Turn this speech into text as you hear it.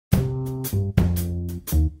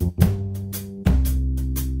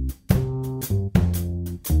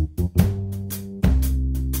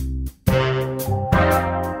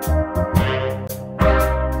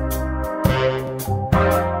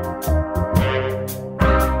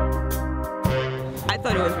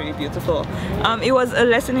Beautiful. It was a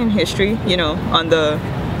lesson in history, you know, on the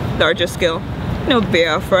larger scale. You know,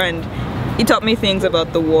 Biafra, and he taught me things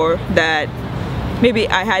about the war that maybe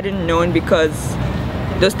I hadn't known because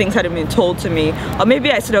those things hadn't been told to me, or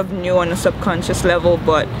maybe I sort of knew on a subconscious level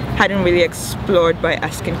but hadn't really explored by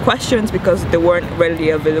asking questions because they weren't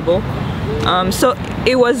readily available. So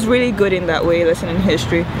it was really good in that way, lesson in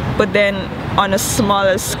history. But then on a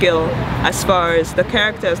smaller scale, as far as the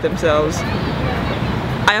characters themselves,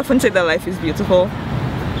 I often say that life is beautiful,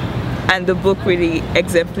 and the book really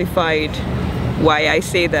exemplified why I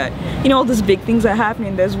say that. You know, all these big things are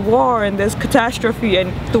happening, there's war and there's catastrophe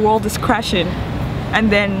and the world is crashing, and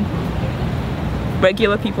then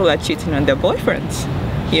regular people are cheating on their boyfriends.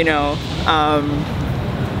 You know,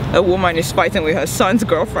 a woman is fighting with her son's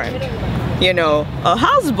girlfriend. You know, a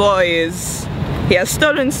houseboy he has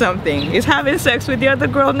stolen something, he's having sex with the other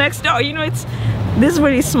girl next door. You know, it's these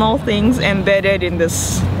really small things embedded in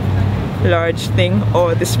this large thing,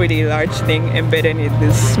 or this really large thing embedded in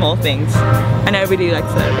these small things, and I really like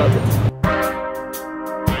that about it.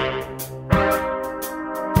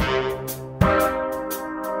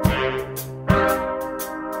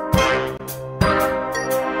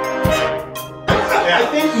 I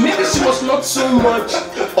think maybe she was not so much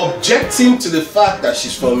objecting to the fact that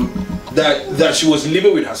she's from that she was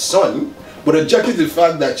living with her son, but objecting to the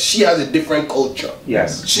fact that she has a different culture.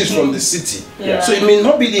 Yes. She's from the city. Yeah. So it may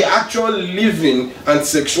not be the actual living and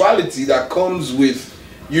sexuality that comes with,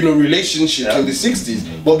 you know, relationships in the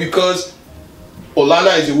 60s, but because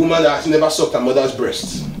Olana is a woman that has never sucked her mother's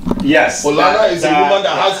breasts. Yes. Olana is a woman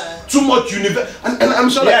that has too much and I'm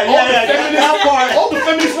sure like all the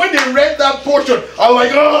feminists, when they read that portion, I'm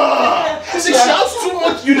like, ah! She has too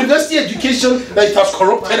much university education that it has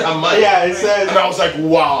corrupted her mind. Yeah, it says. And I was like,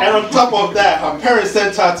 wow. And on top of that, her parents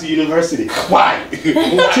sent her to university. Why?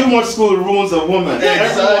 Too much school ruins a woman.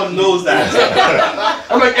 Exactly. Everyone knows that.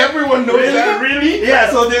 I'm like, everyone knows that? Really? Yeah,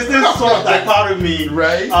 so there's this sort of dichotomy.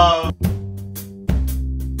 Right?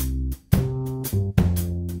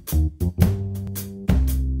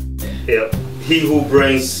 Yeah. He who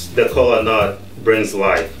brings the kola nut brings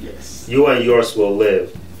life. Yes. You and yours will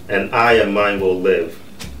live, and I and mine will live.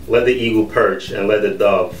 Let the eagle perch, and let the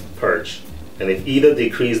dove perch. And if either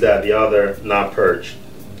decrees that the other not perch,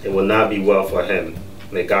 it will not be well for him.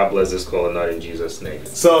 May God bless this kola nut in Jesus' name.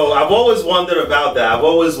 So I've always wondered about that. I've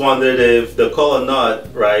always wondered if the kola nut,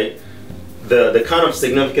 right, the kind of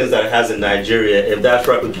significance that it has in Nigeria, if that's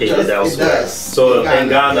replicated elsewhere. So in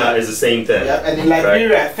Ghana is the same thing. Yeah, and in Liberia,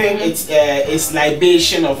 right? I think it's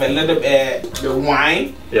libation of a little the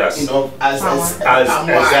wine. Yes. You know, as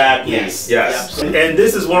exactly. Yes. Yes. And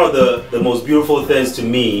this is one of the most beautiful things to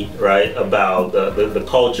me, right, about the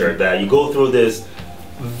culture, that you go through this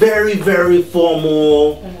very, very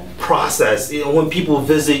formal process. You know, when people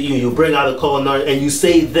visit you, you bring out a kola nut and you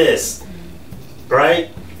say this, right?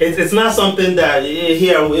 It's not something that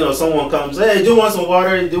here, you know, someone comes, hey, do you want some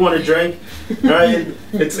water? Do you want a drink? Right?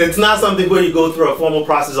 It's not something where you go through a formal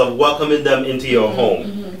process of welcoming them into your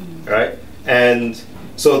home, right? And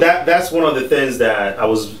so that's one of the things that I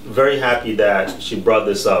was very happy that she brought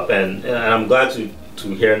this up, and I'm glad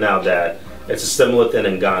to hear now that it's a similar thing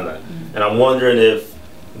in Ghana. And I'm wondering if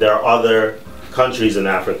there are other countries in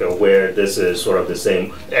Africa where this is sort of the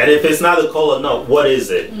same. And if it's not a kola nut, what is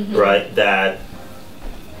it, right, that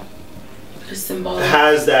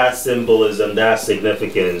has that symbolism, that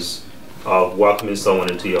significance of welcoming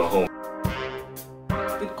someone into your home?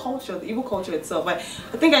 The culture, the Igbo culture itself, I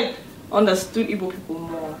think I understood Igbo people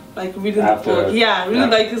more, like reading the book. Yeah, really,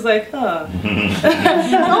 like it's like, huh.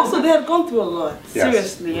 And also they had gone through a lot,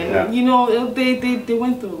 seriously, and you know, they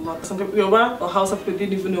went through a lot. Some people, Yoruba or Hausa people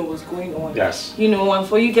didn't even know what was going on. Yes. You know, and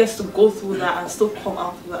for you guys to go through that and still come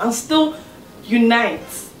out of that and still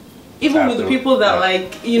unite. Even with the people that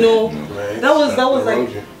like, you know, that was like,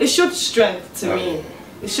 it showed strength to me.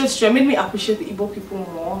 It showed strength. It made me appreciate the Igbo people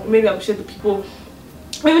more. It made me appreciate the people,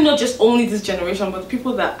 maybe not just only this generation, but the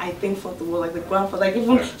people that I think fought the war, like the grandfather, like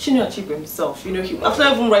even Chinua Achebe himself. You know, after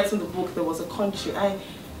even writing the book, There Was a Country, I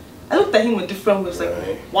looked at him a different way. It's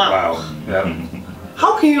like, wow.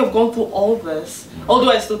 How can you have gone through all this? Although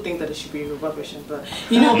I still think that it should be a Yoruba version, but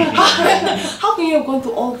you know, how can you have gone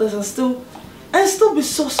through all this and still be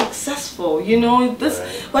so successful? You know, this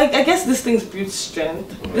like I guess this thing's built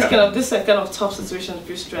strength. This kind of tough situations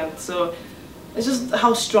build strength. So it's just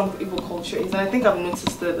how strong the Igbo culture is, and I think I've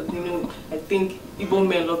noticed that, you know, I think Igbo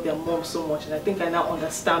men love their mom so much, and I think I now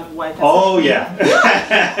understand why. Oh yeah.